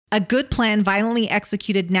A good plan violently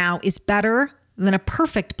executed now is better than a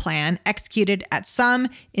perfect plan executed at some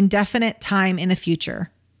indefinite time in the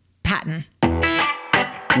future. Patton.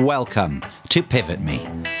 Welcome to Pivot Me,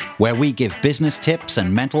 where we give business tips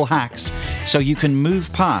and mental hacks so you can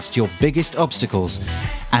move past your biggest obstacles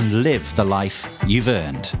and live the life you've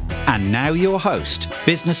earned. And now your host,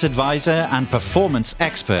 business advisor and performance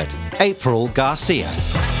expert, April Garcia.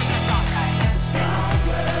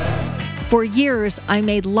 For years, I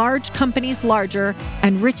made large companies larger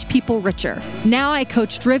and rich people richer. Now I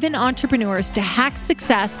coach driven entrepreneurs to hack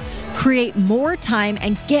success, create more time,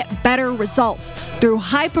 and get better results through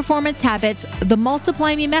high performance habits, the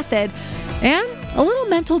Multiply Me method, and a little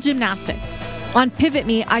mental gymnastics. On Pivot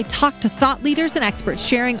Me, I talk to thought leaders and experts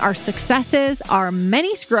sharing our successes, our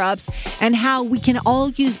many screw-ups, and how we can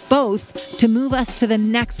all use both to move us to the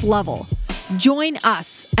next level. Join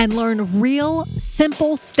us and learn real,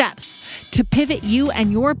 simple steps to pivot you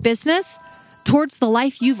and your business towards the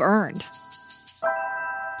life you've earned.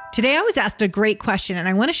 Today, I was asked a great question, and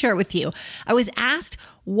I want to share it with you. I was asked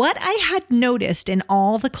what I had noticed in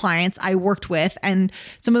all the clients I worked with and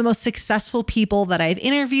some of the most successful people that I've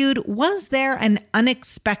interviewed. Was there an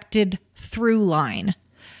unexpected through line?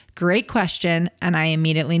 Great question, and I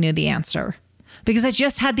immediately knew the answer, because I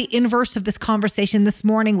just had the inverse of this conversation this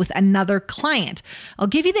morning with another client. I'll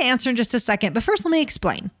give you the answer in just a second, but first let me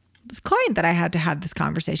explain. This client that I had to have this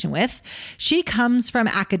conversation with, she comes from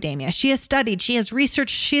academia. She has studied, she has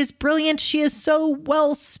researched, she is brilliant, she is so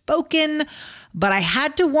well spoken, but I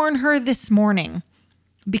had to warn her this morning,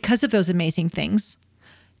 because of those amazing things,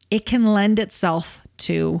 it can lend itself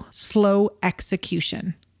to slow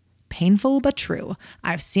execution. Painful but true.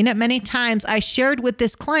 I've seen it many times. I shared with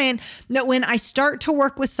this client that when I start to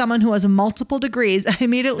work with someone who has multiple degrees, I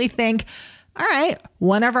immediately think, all right,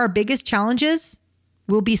 one of our biggest challenges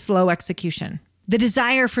will be slow execution. The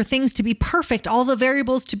desire for things to be perfect, all the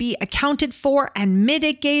variables to be accounted for and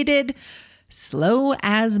mitigated. Slow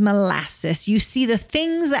as molasses. You see, the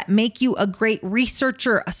things that make you a great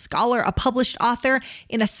researcher, a scholar, a published author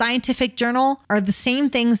in a scientific journal are the same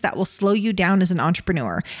things that will slow you down as an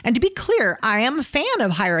entrepreneur. And to be clear, I am a fan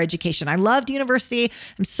of higher education. I loved university.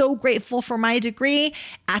 I'm so grateful for my degree.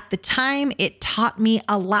 At the time, it taught me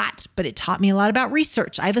a lot, but it taught me a lot about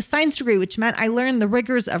research. I have a science degree, which meant I learned the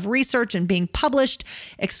rigors of research and being published,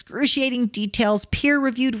 excruciating details,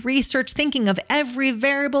 peer-reviewed research, thinking of every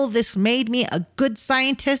variable. This made me a good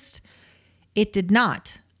scientist. It did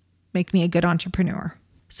not make me a good entrepreneur.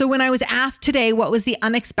 So when I was asked today what was the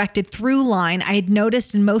unexpected through line I had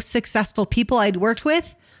noticed in most successful people I'd worked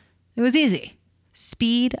with, it was easy.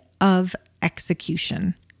 Speed of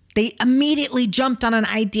execution. They immediately jumped on an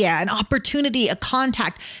idea, an opportunity, a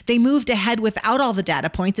contact. They moved ahead without all the data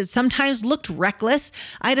points. It sometimes looked reckless.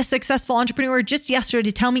 I had a successful entrepreneur just yesterday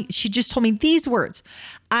to tell me, she just told me these words: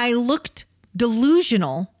 I looked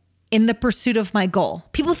delusional in the pursuit of my goal.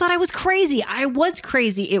 People thought I was crazy. I was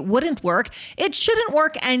crazy. It wouldn't work. It shouldn't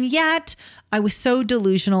work. And yet I was so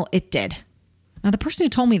delusional it did. Now, the person who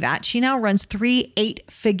told me that, she now runs 3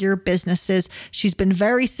 8-figure businesses. She's been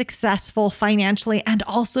very successful financially and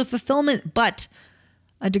also fulfillment, but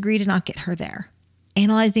a degree did not get her there.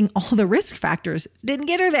 Analyzing all the risk factors didn't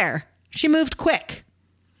get her there. She moved quick.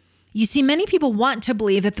 You see, many people want to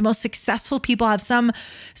believe that the most successful people have some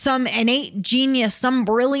innate genius, some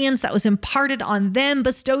brilliance that was imparted on them,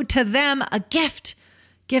 bestowed to them, a gift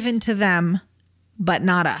given to them, but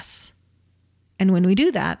not us. And when we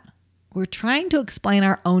do that, we're trying to explain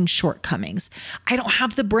our own shortcomings. I don't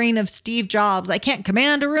have the brain of Steve Jobs. I can't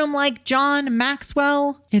command a room like John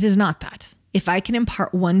Maxwell. It is not that. If I can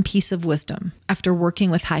impart one piece of wisdom after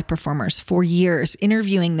working with high performers for years,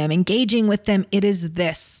 interviewing them, engaging with them, it is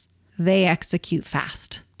this: they execute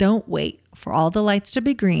fast. Don't wait for all the lights to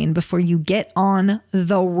be green before you get on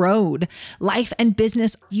the road. Life and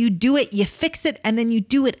business, you do it, you fix it, and then you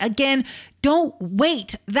do it again. Don't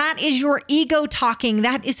wait. That is your ego talking.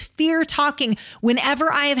 That is fear talking.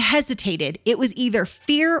 Whenever I have hesitated, it was either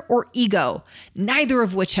fear or ego, neither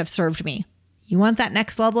of which have served me. You want that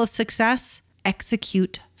next level of success?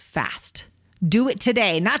 Execute fast. Do it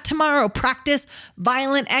today, not tomorrow. Practice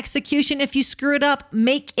violent execution. If you screw it up,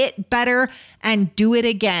 make it better and do it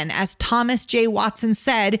again. As Thomas J. Watson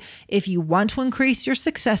said, if you want to increase your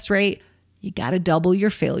success rate, you got to double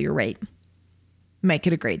your failure rate. Make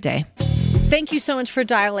it a great day. Thank you so much for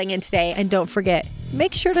dialing in today. And don't forget,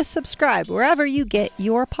 make sure to subscribe wherever you get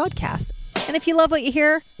your podcast. And if you love what you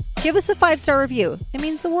hear, give us a 5-star review. It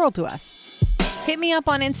means the world to us. Hit me up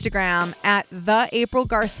on Instagram at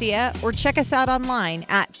 @TheAprilGarcia or check us out online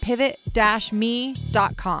at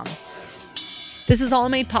pivot-me.com. This is all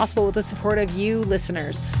made possible with the support of you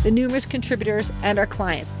listeners, the numerous contributors, and our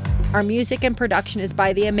clients. Our music and production is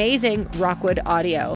by the amazing Rockwood Audio.